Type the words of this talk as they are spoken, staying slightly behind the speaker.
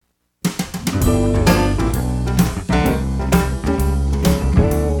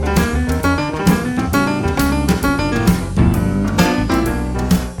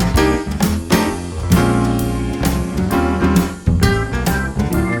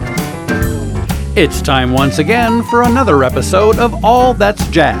It's time once again for another episode of All That's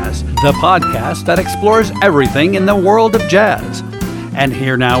Jazz, the podcast that explores everything in the world of jazz. And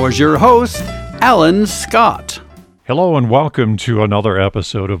here now is your host, Alan Scott. Hello and welcome to another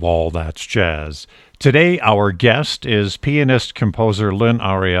episode of All That's Jazz. Today our guest is pianist-composer Lynn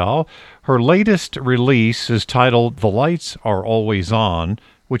Ariel. Her latest release is titled The Lights Are Always On,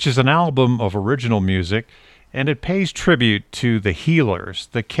 which is an album of original music, and it pays tribute to the healers,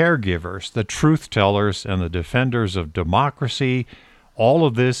 the caregivers, the truth-tellers, and the defenders of democracy, all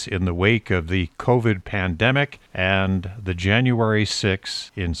of this in the wake of the COVID pandemic and the January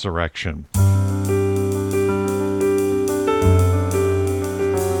 6th insurrection.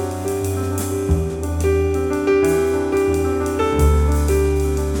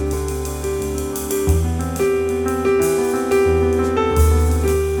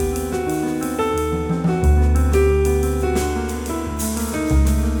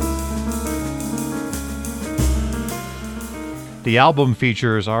 The album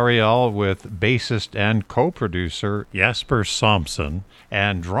features Ariel with bassist and co-producer Jesper Sampson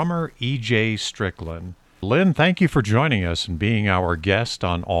and drummer E.J. Strickland. Lynn, thank you for joining us and being our guest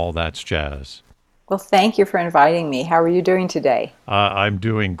on All That's Jazz. Well, thank you for inviting me. How are you doing today? I'm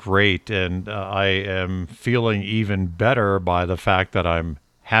doing great, and I am feeling even better by the fact that I'm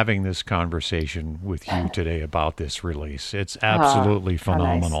having this conversation with you today about this release. It's absolutely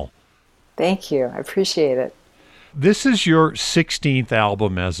phenomenal. Nice. Thank you. I appreciate it. This is your 16th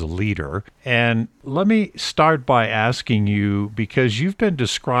album as a leader, and let me start by asking you, because you've been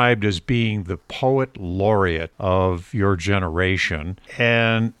described as being the poet laureate of your generation,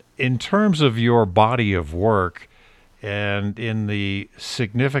 and in terms of your body of work and in the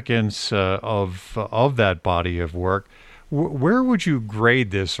significance of that body of work, where would you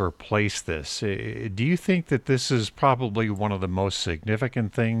grade this or place this? Do you think that this is probably one of the most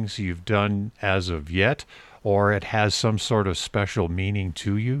significant things you've done as of yet, or it has some sort of special meaning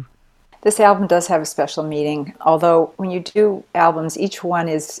to you? This album does have a special meaning, although when you do albums, each one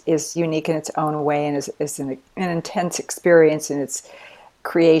is unique in its own way and is an intense experience in its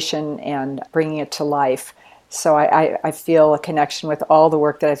creation and bringing it to life. So I feel a connection with all the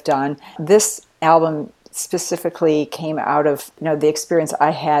work that I've done. This album specifically came out of the experience I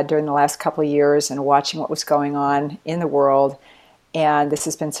had during the last couple of years and watching what was going on in the world. And this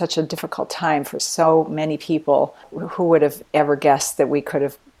has been such a difficult time for so many people. Who would have ever guessed that we could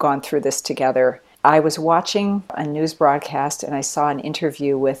have gone through this together? I was watching a news broadcast and I saw an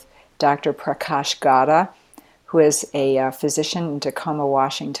interview with Dr. Prakash Gada, who is a physician in Tacoma,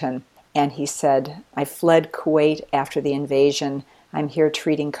 Washington. And he said, "I fled Kuwait after the invasion. I'm here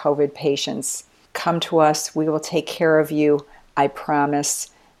treating COVID patients. Come to us. We will take care of you. I promise.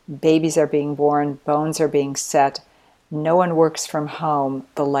 Babies are being born. Bones are being set. No one works from home.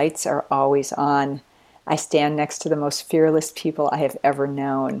 The lights are always on. I stand next to the most fearless people I have ever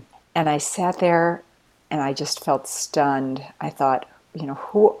known." And I sat there and I just felt stunned. I thought,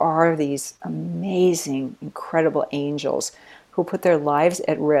 who are these amazing, incredible angels who put their lives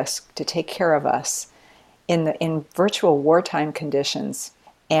at risk to take care of us in virtual wartime conditions?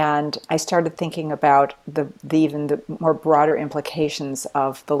 And I started thinking about the more broader implications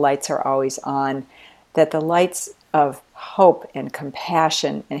of the lights are always on, that the lights of hope and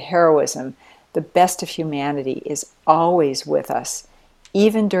compassion and heroism, the best of humanity, is always with us,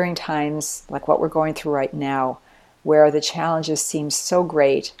 even during times like what we're going through right now, where the challenges seem so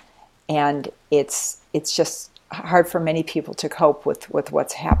great and it's just hard for many people to cope with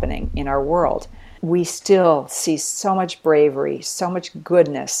what's happening in our world. We still see so much bravery, so much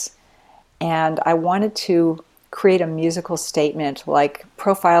goodness, and I wanted to create a musical statement like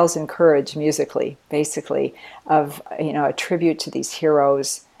Profiles in Courage musically, basically, of a tribute to these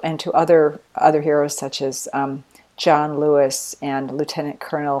heroes and to other heroes such as John Lewis and Lieutenant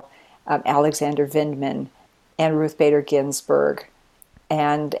Colonel Alexander Vindman and Ruth Bader Ginsburg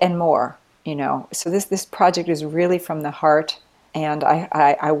and more. So this project is really from the heart, and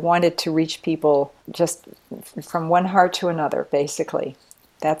I wanted to reach people just from one heart to another, basically.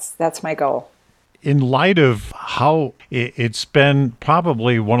 That's my goal. In light of how it's been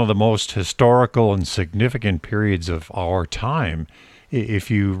probably one of the most historical and significant periods of our time,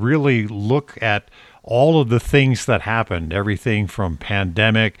 if you really look at all of the things that happened, everything from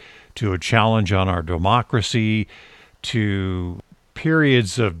pandemic to a challenge on our democracy to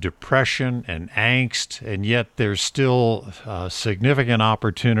periods of depression and angst, and yet there's still a significant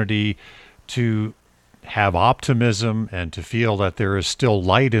opportunity to have optimism and to feel that there is still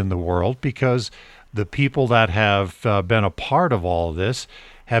light in the world, because the people that have been a part of all of this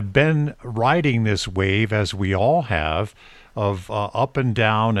have been riding this wave, as we all have, of up and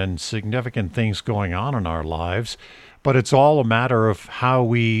down and significant things going on in our lives, but it's all a matter of how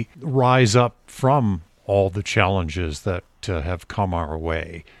we rise up from all the challenges that have come our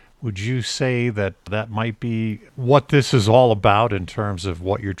way. Would you say that that might be what this is all about in terms of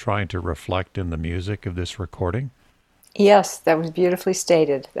what you're trying to reflect in the music of this recording? Yes, that was beautifully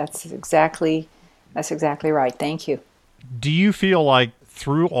stated. That's exactly right. Thank you. Do you feel like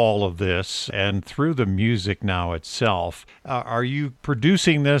through all of this and through the music now itself, are you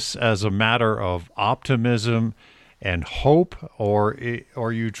producing this as a matter of optimism and hope, or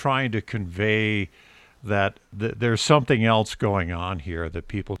are you trying to convey that there's something else going on here that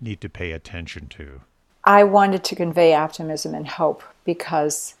people need to pay attention to? I wanted to convey optimism and hope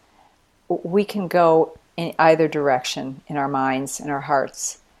because we can go in either direction in our minds and our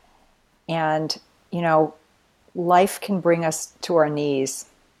hearts. And, life can bring us to our knees.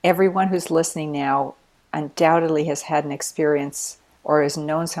 Everyone who's listening now undoubtedly has had an experience or has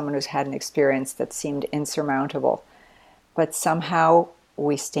known someone who's had an experience that seemed insurmountable. But somehow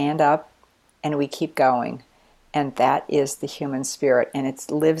we stand up and we keep going. And that is the human spirit, and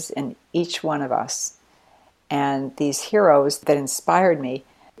it lives in each one of us. And these heroes that inspired me,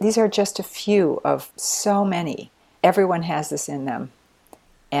 these are just a few of so many. Everyone has this in them.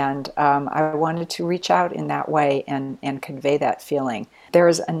 And I wanted to reach out in that way and convey that feeling. There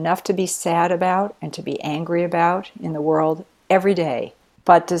is enough to be sad about and to be angry about in the world every day.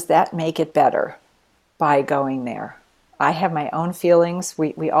 But does that make it better by going there? I have my own feelings,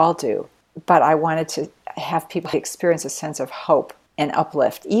 we all do. But I wanted to have people experience a sense of hope and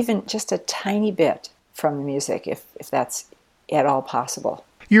uplift, even just a tiny bit from the music, if that's at all possible.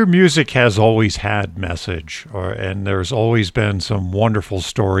 Your music has always had message, and there's always been some wonderful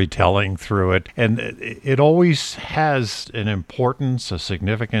storytelling through it, and it always has an importance, a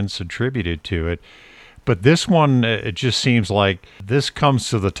significance attributed to it. But this one, it just seems like this comes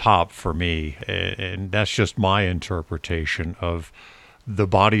to the top for me, and that's just my interpretation of the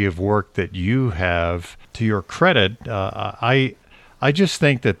body of work that you have. To your credit, I just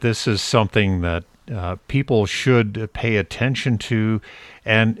think that this is something that people should pay attention to,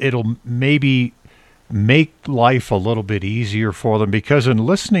 and it'll maybe make life a little bit easier for them, because in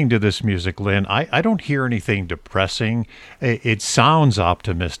listening to this music, Lynn, I don't hear anything depressing. It sounds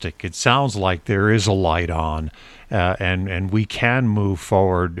optimistic. It sounds like there is a light on, and we can move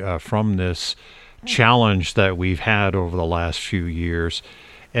forward from this challenge that we've had over the last few years.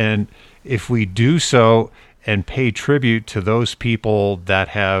 And if we do so and pay tribute to those people that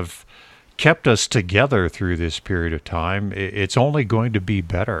have kept us together through this period of time, it's only going to be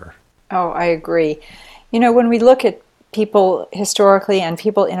better. Oh, I agree. When we look at people historically and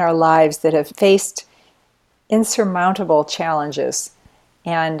people in our lives that have faced insurmountable challenges,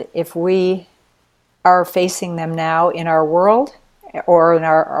 and if we are facing them now in our world or in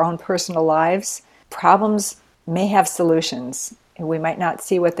our own personal lives, problems may have solutions. We might not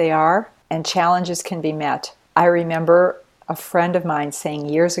see what they are, and challenges can be met. I remember a friend of mine saying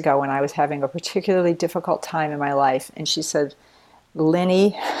years ago when I was having a particularly difficult time in my life, and she said,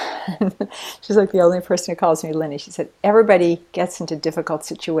 Linny, she's like the only person who calls me Linny. She said, everybody gets into difficult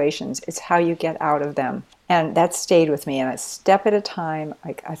situations. It's how you get out of them. And that stayed with me. And a step at a time,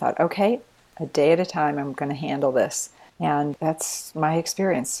 I thought, okay, a day at a time, I'm going to handle this. And that's my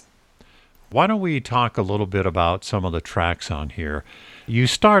experience. Why don't we talk a little bit about some of the tracks on here? You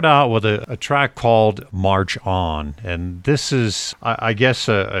start out with a track called March On, and this is, I guess,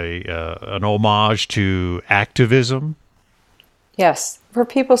 an homage to activism. Yes, for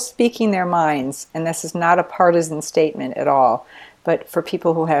people speaking their minds, and this is not a partisan statement at all, but for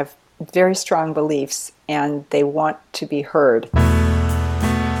people who have very strong beliefs and they want to be heard.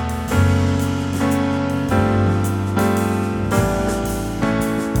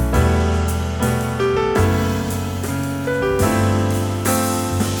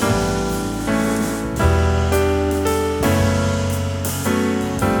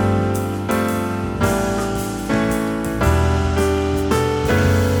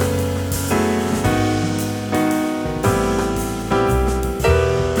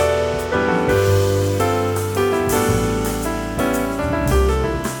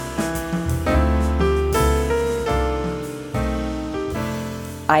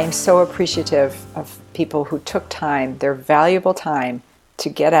 I am so appreciative of people who took time, their valuable time, to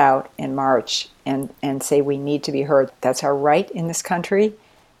get out and march and say we need to be heard. That's our right in this country,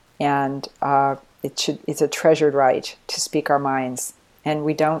 and it's a treasured right to speak our minds. And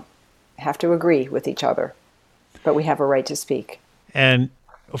we don't have to agree with each other, but we have a right to speak. And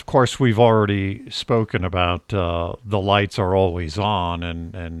Of course, we've already spoken about The Lights Are Always On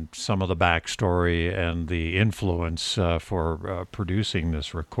and some of the backstory and the influence for producing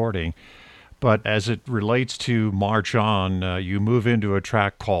this recording. But as it relates to March On, you move into a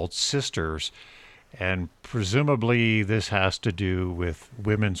track called Sisters, and presumably this has to do with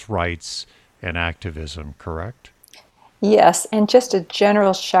women's rights and activism, correct? Yes, and just a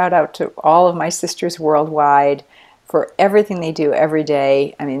general shout out to all of my sisters worldwide for everything they do every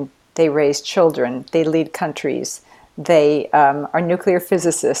day. I mean, they raise children, they lead countries, they are nuclear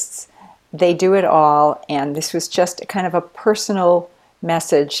physicists. They do it all, and this was just a kind of a personal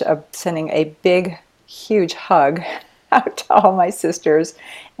message of sending a big, huge hug out to all my sisters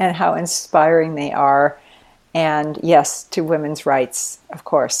and how inspiring they are. And yes, to women's rights, of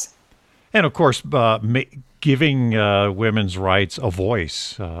course. And of course, giving women's rights a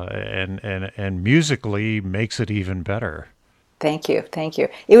voice and musically makes it even better. Thank you, thank you.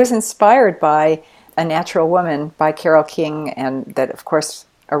 It was inspired by A Natural Woman by Carole King, and that, of course,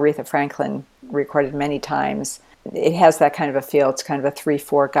 Aretha Franklin recorded many times. It has that kind of a feel. It's kind of a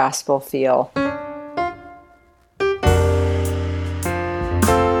 3/4 gospel feel.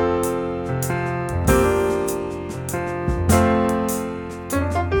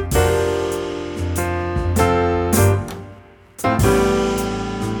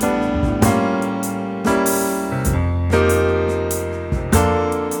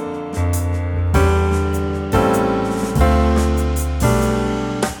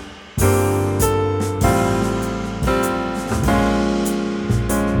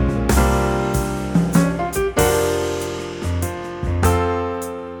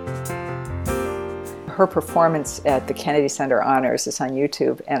 Her performance at the Kennedy Center Honors is on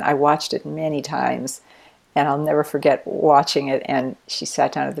YouTube, and I watched it many times, and I'll never forget watching it. And she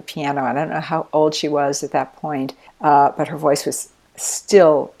sat down at the piano, and I don't know how old she was at that point, but her voice was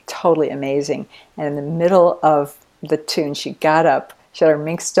still totally amazing. And in the middle of the tune, she got up, she had her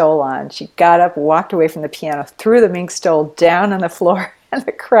mink stole on, she got up, walked away from the piano, threw the mink stole down on the floor, and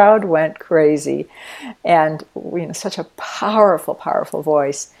the crowd went crazy. And such a powerful, powerful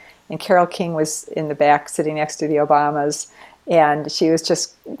voice. And Carole King was in the back sitting next to the Obamas, and she was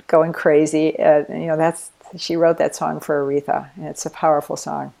just going crazy. She wrote that song for Aretha, and it's a powerful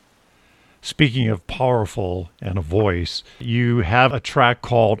song. Speaking of powerful and a voice, you have a track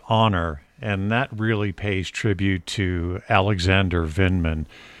called Honor, and that really pays tribute to Alexander Vindman,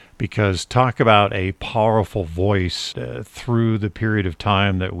 because talk about a powerful voice through the period of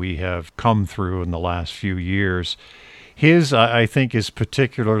time that we have come through in the last few years. His, I think, is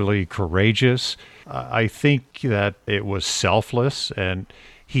particularly courageous. I think that it was selfless, and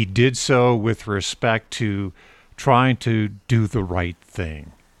he did so with respect to trying to do the right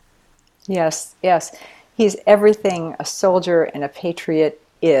thing. Yes, yes. He's everything a soldier and a patriot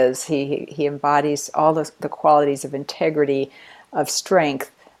is. He embodies all the qualities of integrity, of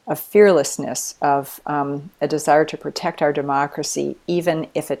strength, of fearlessness, of a desire to protect our democracy, even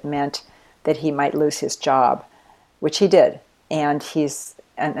if it meant that he might lose his job, which he did. And he's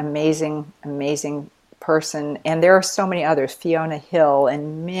an amazing, amazing person. And there are so many others, Fiona Hill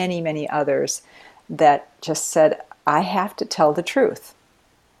and many, many others, that just said, I have to tell the truth.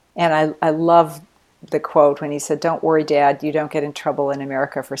 And I love the quote when he said, "Don't worry, Dad, you don't get in trouble in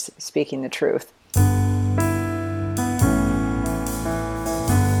America for speaking the truth."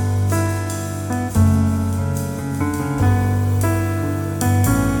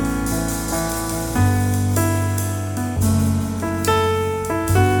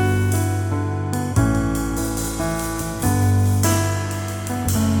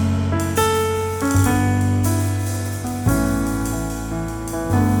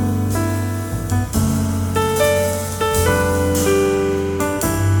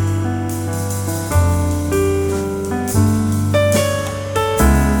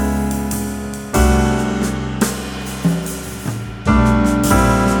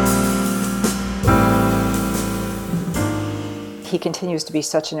 He continues to be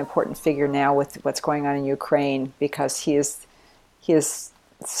such an important figure now with what's going on in Ukraine, because he is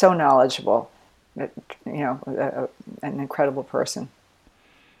so knowledgeable, an incredible person.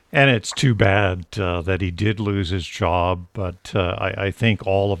 And it's too bad that he did lose his job, but I think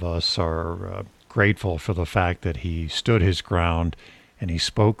all of us are grateful for the fact that he stood his ground and he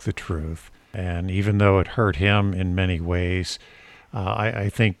spoke the truth. And even though it hurt him in many ways, I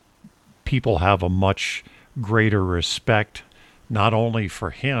think people have a much greater respect, not only for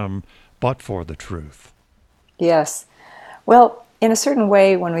him, but for the truth. Yes. Well, in a certain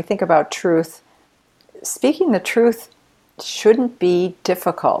way, when we think about truth, speaking the truth shouldn't be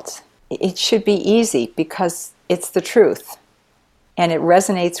difficult. It should be easy because it's the truth. and it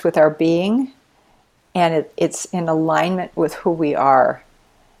resonates with our being, and it's in alignment with who we are.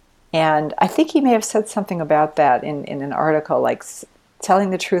 And I think he may have said something about that in an article, like telling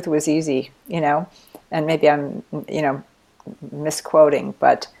the truth was easy, and maybe I'm, misquoting,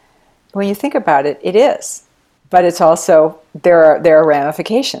 but when you think about it, it is. But it's also, there are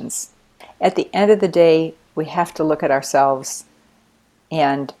ramifications. At the end of the day, we have to look at ourselves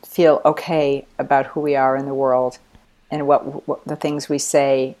and feel okay about who we are in the world and what the things we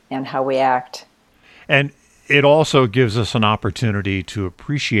say and how we act. And it also gives us an opportunity to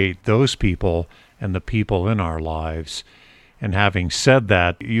appreciate those people and the people in our lives. And having said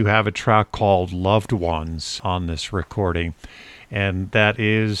that, you have a track called Loved Ones on this recording, and that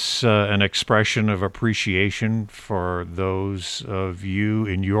is an expression of appreciation for those of you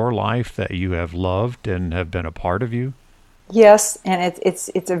in your life that you have loved and have been a part of you. Yes, and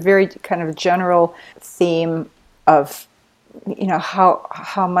it's a very kind of general theme of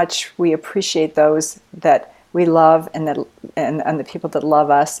how much we appreciate those that we love and the people that love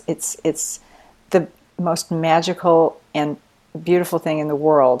us. It's the most magical and beautiful thing in the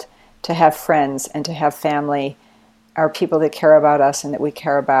world to have friends and to have family, or people that care about us and that we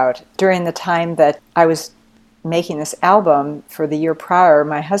care about. During the time that I was making this album for the year prior,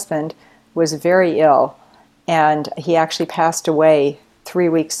 my husband was very ill, and he actually passed away 3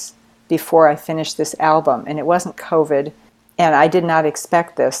 weeks before I finished this album, and it wasn't COVID, and I did not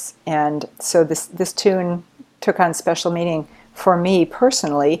expect this. And so this tune took on special meaning for me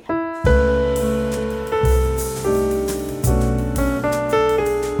personally.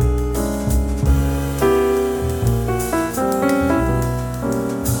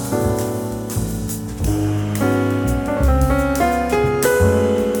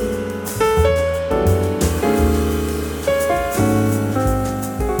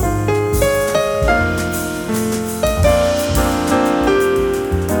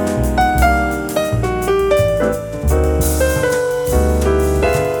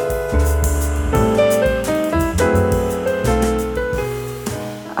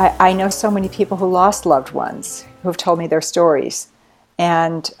 I know so many people who lost loved ones who have told me their stories,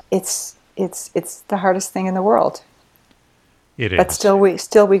 and it's the hardest thing in the world. It is. But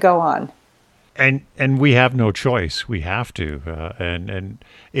still we go on. And we have no choice. We have to. And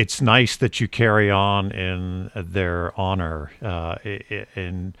it's nice that you carry on in their honor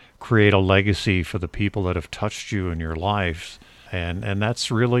and create a legacy for the people that have touched you in your life. And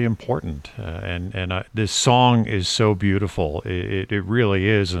that's really important. And this song is so beautiful. It really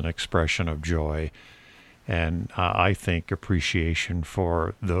is an expression of joy. And I think appreciation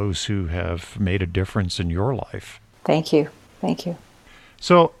for those who have made a difference in your life. Thank you. Thank you.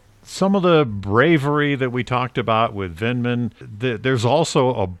 So some of the bravery that we talked about with Vindman, there's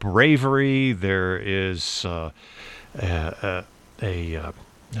also a bravery. There is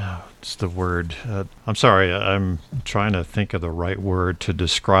what's the word? I'm sorry, I'm trying to think of the right word to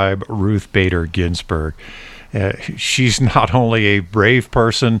describe Ruth Bader Ginsburg. She's not only a brave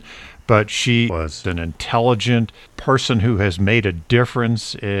person, but she was an intelligent person who has made a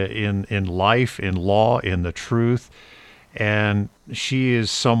difference in life, in law, in the truth. And she is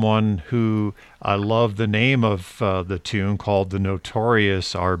someone who, I love the name of the tune called the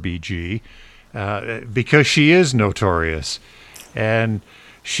Notorious RBG, because she is notorious. And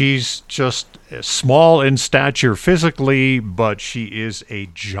she's just small in stature physically, but she is a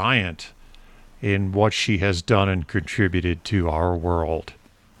giant in what she has done and contributed to our world.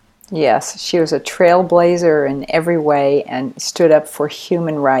 Yes, she was a trailblazer in every way and stood up for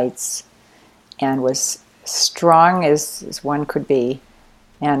human rights and was strong as one could be,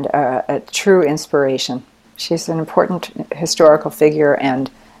 and a true inspiration. She's an important historical figure and,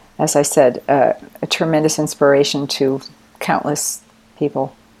 as I said, a tremendous inspiration to countless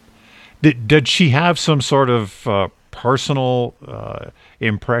people. Did she have some sort of personal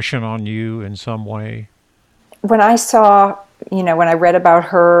impression on you in some way? When I saw, when I read about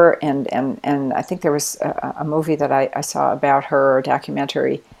her, and I think there was a movie that I saw about her, a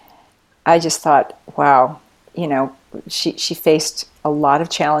documentary, I just thought, wow, she faced a lot of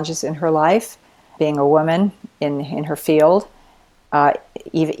challenges in her life, being a woman in her field.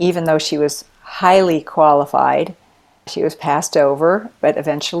 Even though she was highly qualified, she was passed over, but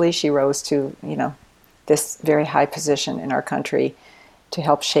eventually she rose to, this very high position in our country to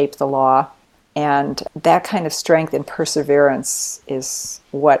help shape the law. And that kind of strength and perseverance is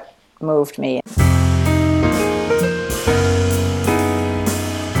what moved me.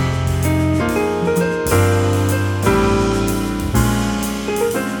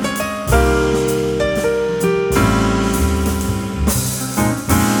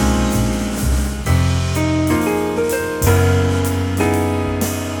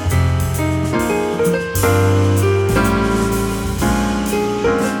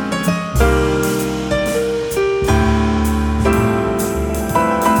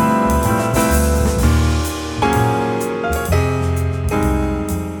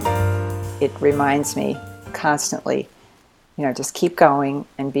 it reminds me constantly, just keep going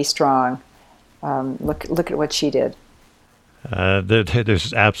and be strong. Look at what she did.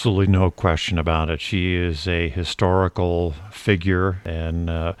 There's absolutely no question about it. She is a historical figure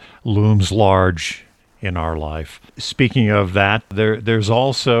and looms large in our life. Speaking of that, there's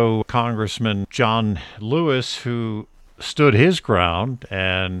also Congressman John Lewis, who stood his ground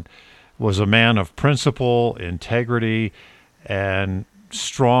and was a man of principle, integrity, and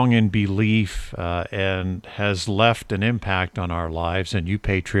strong in belief, and has left an impact on our lives. And you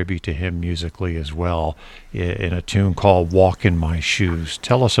pay tribute to him musically as well in a tune called Walk in My Shoes.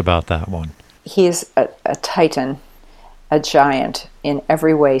 Tell us about that one. He's a titan, a giant in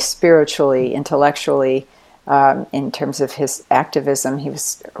every way, spiritually, intellectually, in terms of his activism. He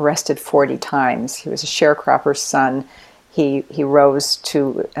was arrested 40 times. He was a sharecropper's son. He rose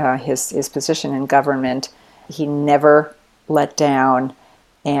to his position in government. He never let down.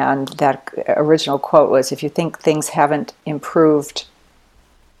 And that original quote was, if you think things haven't improved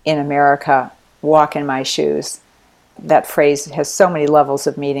in America, walk in my shoes. That phrase has so many levels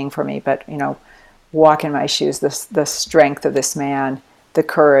of meaning for me, but, walk in my shoes, the strength of this man, the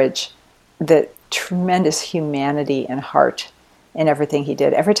courage, the tremendous humanity and heart in everything he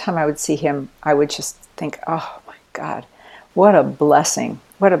did. Every time I would see him, I would just think, oh my God, what a blessing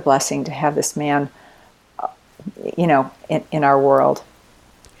to have this man, in our world.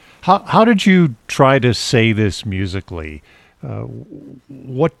 How did you try to say this musically?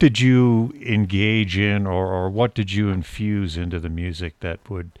 What did you engage in, or what did you infuse into the music that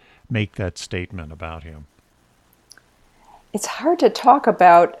would make that statement about him? It's hard to talk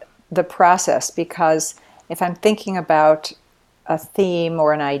about the process, because if I'm thinking about a theme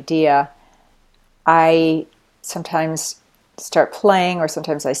or an idea, I sometimes start playing, or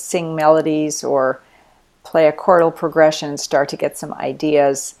sometimes I sing melodies or play a chordal progression, start to get some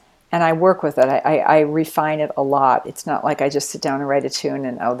ideas. And I work with it. I refine it a lot. It's not like I just sit down and write a tune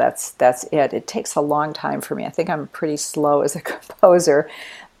and, that's it. It takes a long time for me. I think I'm pretty slow as a composer,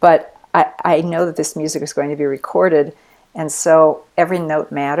 but I know that this music is going to be recorded, and so every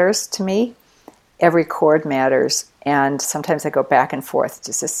note matters to me. Every chord matters, and sometimes I go back and forth.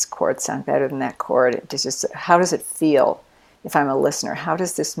 Does this chord sound better than that chord? How does it feel if I'm a listener? How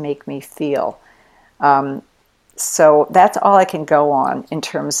does this make me feel? So that's all I can go on in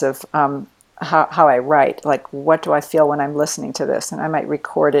terms of how I write. Like, what do I feel when I'm listening to this? And I might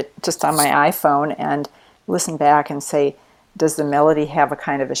record it just on my iPhone and listen back and say, does the melody have a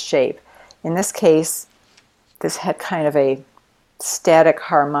kind of a shape? In this case, this had kind of a static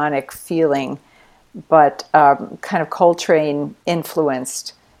harmonic feeling, but kind of Coltrane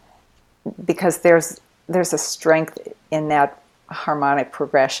influenced, because there's a strength in that harmonic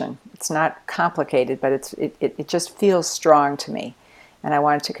progression. It's not complicated, but it just feels strong to me, and I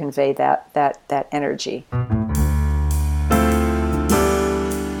wanted to convey that energy.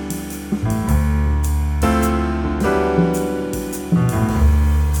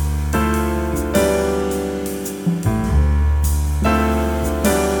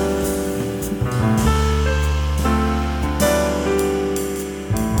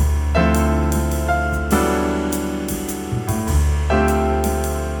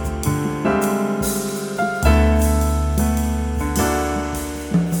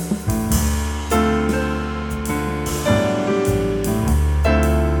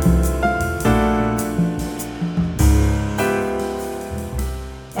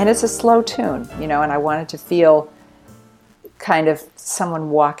 And it's a slow tune, and I wanted to feel kind of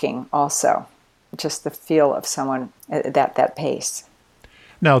someone walking also, just the feel of someone at that pace.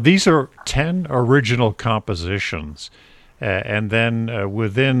 Now, these are 10 original compositions, and then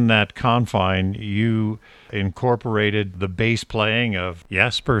within that confine, you incorporated the bass playing of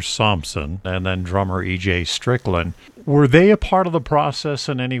Jasper Sampson and then drummer E.J. Strickland. Were they a part of the process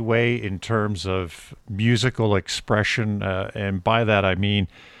in any way in terms of musical expression? And by that I mean,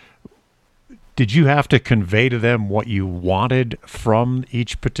 did you have to convey to them what you wanted from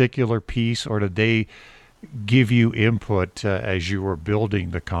each particular piece, or did they give you input as you were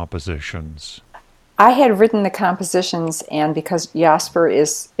building the compositions? I had written the compositions, and because Jasper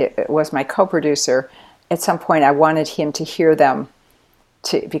was my co-producer, at some point I wanted him to hear them,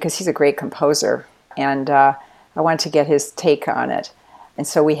 because he's a great composer, and I wanted to get his take on it. And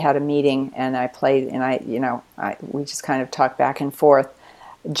so we had a meeting, and I played, and we just kind of talked back and forth.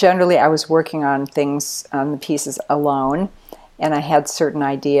 Generally, I was working on the pieces alone, and I had certain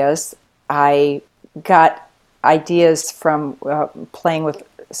ideas. I got ideas from playing with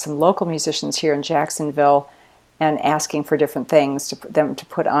some local musicians here in Jacksonville and asking for different things them to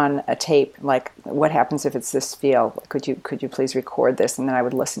put on a tape, like, what happens if it's this feel? Could you please record this? And then I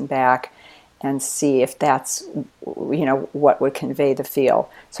would listen back. and see if that's, what would convey the feel.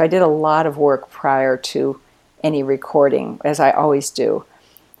 So I did a lot of work prior to any recording, as I always do.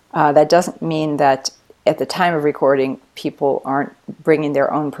 That doesn't mean that at the time of recording, people aren't bringing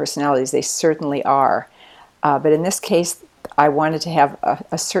their own personalities. They certainly are. But in this case, I wanted to have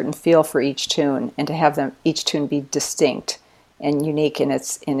a certain feel for each tune, and to have each tune be distinct and unique in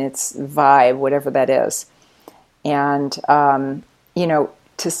its vibe, whatever that is. And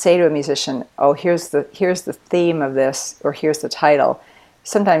to say to a musician, "Oh, here's the theme of this," or "Here's the title,"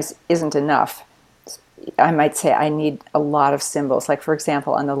 sometimes isn't enough. I might say I need a lot of cymbals. Like, for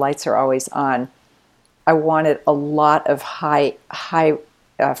example, on "The Lights Are Always On," I wanted a lot of high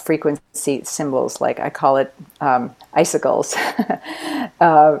frequency cymbals, like I call it icicles,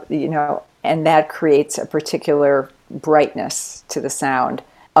 and that creates a particular brightness to the sound.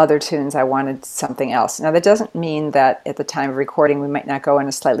 Other tunes, I wanted something else. Now, that doesn't mean that at the time of recording we might not go in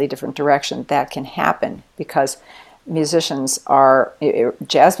a slightly different direction. That can happen because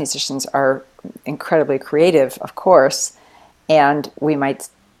jazz musicians are incredibly creative, of course, and it might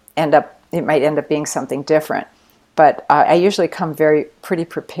end up being something different. But I usually come pretty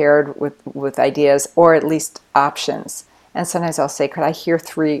prepared with ideas, or at least options. And sometimes I'll say, could I hear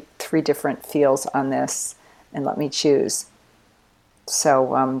three different feels on this, and let me choose.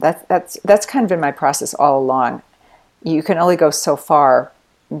 So that's kind of been my process all along. You can only go so far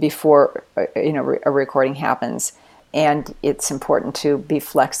before a recording happens, and it's important to be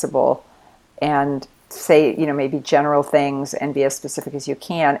flexible and say maybe general things and be as specific as you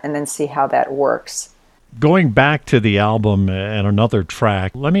can, and then see how that works. Going back to the album and another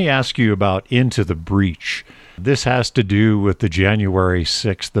track, let me ask you about Into the Breach. This has to do with the January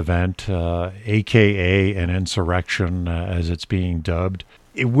 6th event, a.k.a. an insurrection, as it's being dubbed.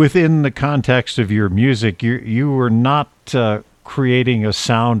 Within the context of your music, you were not creating a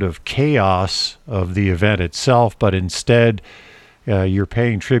sound of chaos of the event itself, but instead you're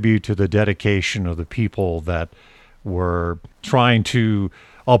paying tribute to the dedication of the people that were trying to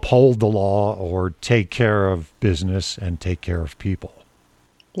uphold the law or take care of business and take care of people.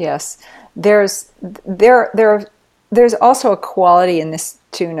 Yes, there's also a quality in this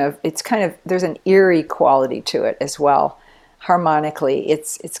tune of there's an eerie quality to it as well. Harmonically,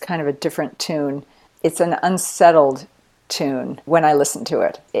 it's kind of a different tune. It's an unsettled tune when I listen to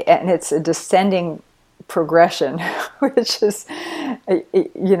it, and it's a descending progression, which is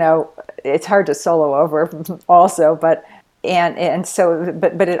it's hard to solo over also, but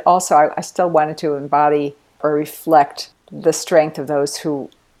it also I still wanted to embody or reflect the strength of those who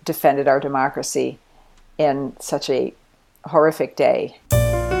defended our democracy in such a horrific day.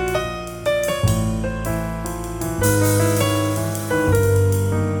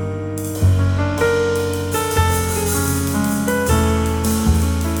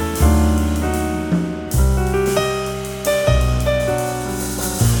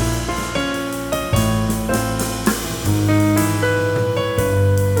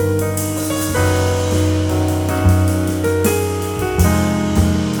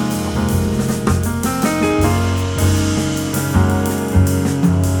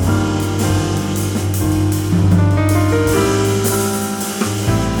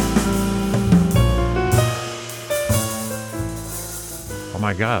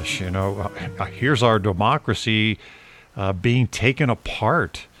 My gosh, here's our democracy being taken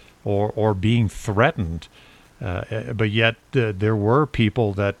apart or being threatened. But yet there were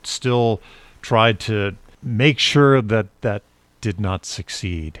people that still tried to make sure that did not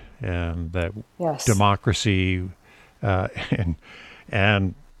succeed, and that yes. democracy and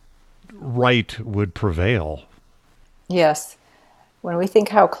right would prevail. Yes. When we think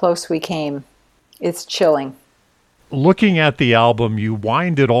how close we came, it's chilling. Looking at the album, you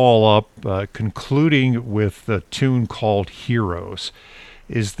wind it all up, concluding with a tune called Heroes.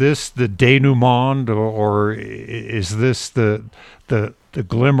 Is this the denouement, or is this the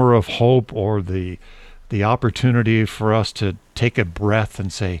glimmer of hope, or the opportunity for us to take a breath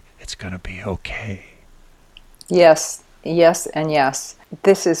and say, it's going to be okay? Yes, yes, and yes.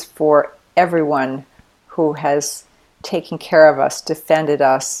 This is for everyone who has taken care of us, defended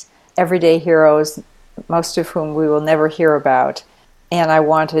us, everyday heroes, most of whom we will never hear about. And I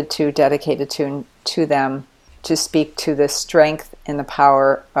wanted to dedicate a tune to them to speak to the strength and the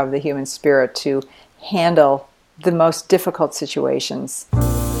power of the human spirit to handle the most difficult situations.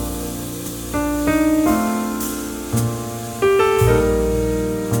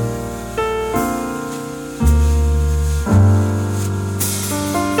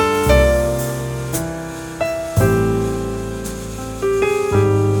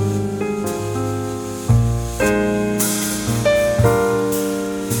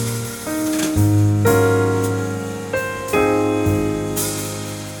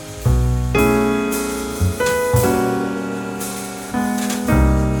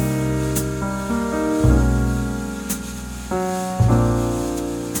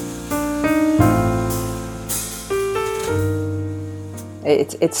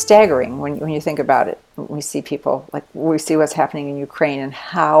 It's staggering when you think about it. We see people, like we see what's happening in Ukraine, and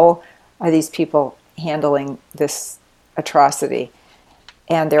how are these people handling this atrocity?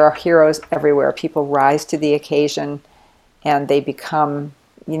 And there are heroes everywhere. People rise to the occasion, and they become,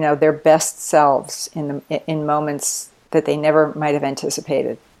 their best selves in moments that they never might have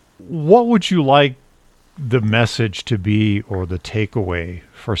anticipated. What would you like the message to be, or the takeaway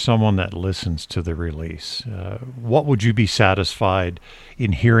for someone that listens to the release? What would you be satisfied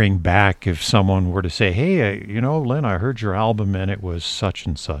in hearing back if someone were to say, hey, Lynn, I heard your album and it was such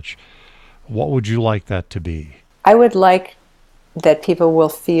and such? What would you like that to be? I would like that people will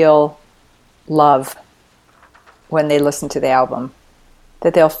feel love when they listen to the album,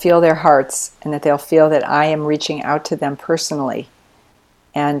 that they'll feel their hearts, and that they'll feel that I am reaching out to them personally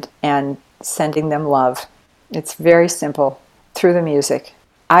and sending them love. It's very simple, through the music.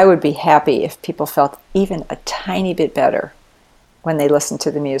 I would be happy if people felt even a tiny bit better when they listened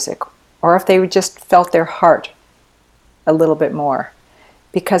to the music, or if they just felt their heart a little bit more.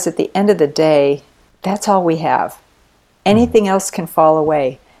 Because at the end of the day, that's all we have. Anything else can fall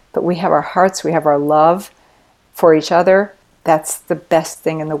away, but we have our hearts, we have our love for each other. That's the best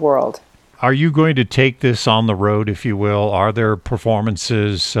thing in the world. Are you going to take this on the road, if you will? Are there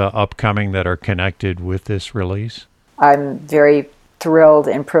performances upcoming that are connected with this release? I'm very thrilled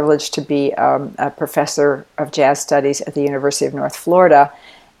and privileged to be a professor of jazz studies at the University of North Florida.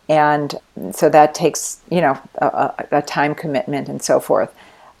 And so that takes, a time commitment and so forth.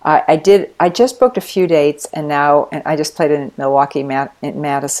 I just booked a few dates, and I just played in Milwaukee, in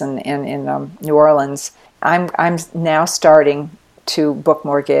Madison, and in New Orleans. I'm now starting to book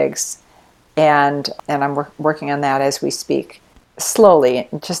more gigs, and I'm working on that as we speak, slowly,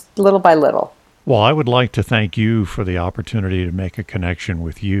 just little by little. Well, I would like to thank you for the opportunity to make a connection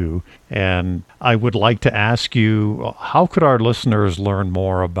with you, and I would like to ask you, how could our listeners learn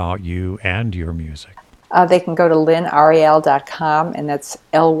more about you and your music? They can go to lynnarial.com, and that's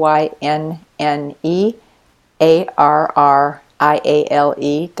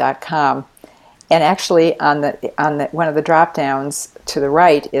LYNNEARRIALE.com. And actually, on the one of the drop downs to the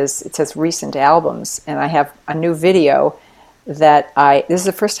right it says recent albums, and I have a new video that this is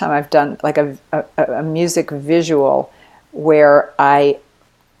the first time I've done like a music visual where I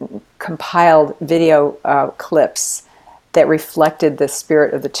compiled video clips that reflected the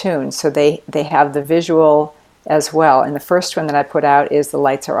spirit of the tune. So they have the visual as well. And the first one that I put out is The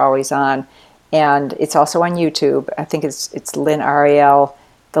Lights Are Always On. And it's also on YouTube. I think it's Lynn Ariel,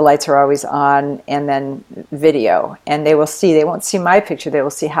 The Lights Are Always On, and then video. And they won't see my picture, they will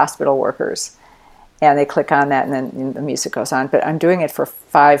see hospital workers. And they click on that, and then the music goes on. But I'm doing it for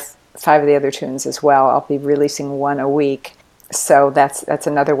five of the other tunes as well. I'll be releasing one a week. So that's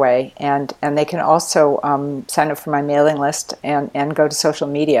another way, and they can also sign up for my mailing list and go to social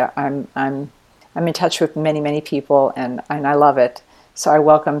media. I'm in touch with many people, and I love it. So I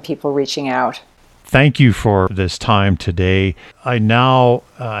welcome people reaching out. Thank you for this time today. I now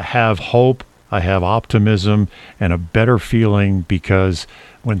have hope, I have optimism, and a better feeling, because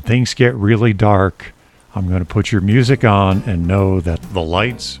when things get really dark, I'm going to put your music on and know that the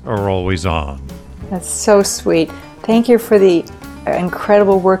lights are always on. That's so sweet. Thank you for the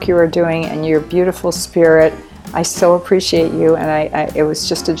incredible work you are doing and your beautiful spirit. I so appreciate you, and it was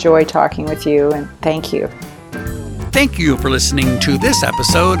just a joy talking with you, and thank you. Thank you for listening to this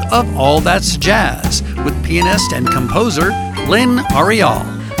episode of All That's Jazz with pianist and composer Lynn Arial.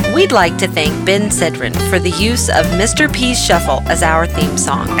 We'd like to thank Ben Cedron for the use of Mr. P's Shuffle as our theme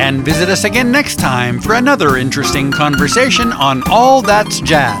song. And visit us again next time for another interesting conversation on All That's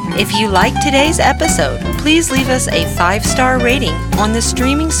Jazz. If you liked today's episode, please leave us a 5-star rating on the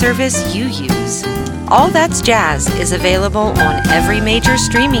streaming service you use. All That's Jazz is available on every major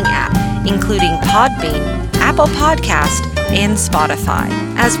streaming app, including Podbean, Apple Podcast, and Spotify,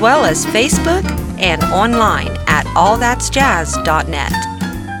 as well as Facebook and online at allthat'sjazz.net.